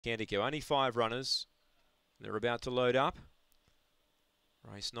Angle-Park only 5 runners. They're about to load up.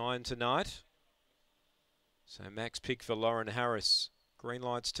 Race 9 tonight. So max pick for Lauren Harris. Green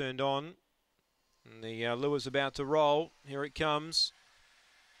light's turned on. And the lure's about to roll. Here it comes.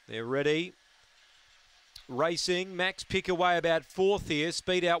 They're ready. Racing, max pick away about 4th here.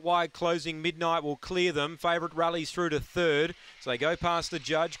 Speed out wide, closing midnight will clear them. Favourite rallies through to 3rd. So they go past the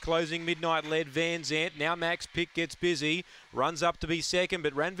judge. Closing midnight led Van Zandt. Now max pick gets busy. Runs up to be 2nd,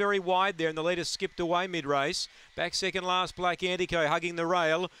 but ran very wide there, and the leader skipped away mid-race. Back 2nd last, Black Antico hugging the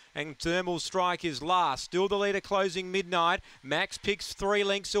rail, and Thermal Strike is last. Still the leader closing midnight. Max picks 3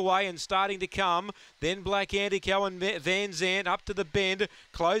 lengths away and starting to come. Then Black Antico and Van Zandt up to the bend.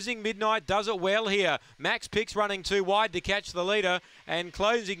 Closing midnight does it well here. Max picks running too wide to catch the leader, and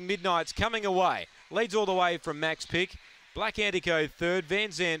closing midnight's coming away. Leads all the way from max pick. Black Antico 3rd,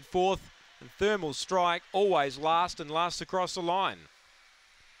 Van Zandt 4th, and Thermal Strike always last and last across the line.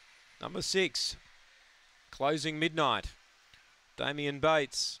 Number 6, closing midnight. Damien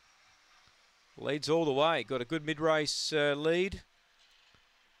Bates leads all the way. Got a good mid-race lead.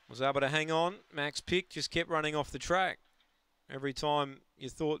 Was able to hang on. Max Pick just kept running off the track. Every time you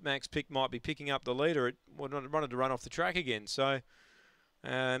thought Max Pick might be picking up the leader, it wanted to run off the track again. So,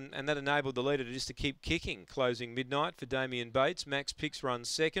 and that enabled the leader to keep kicking. Closing midnight for Damien Bates. Max Pick's run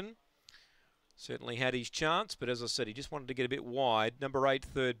 2nd. Certainly had his chance, but as I said, he just wanted to get a bit wide. Number 8,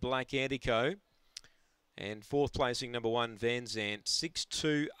 3rd, Black Antico. And 4th placing, number 1, Van Zandt. 6,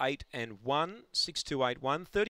 2, 8 and 1. 6, 2, 8, 1.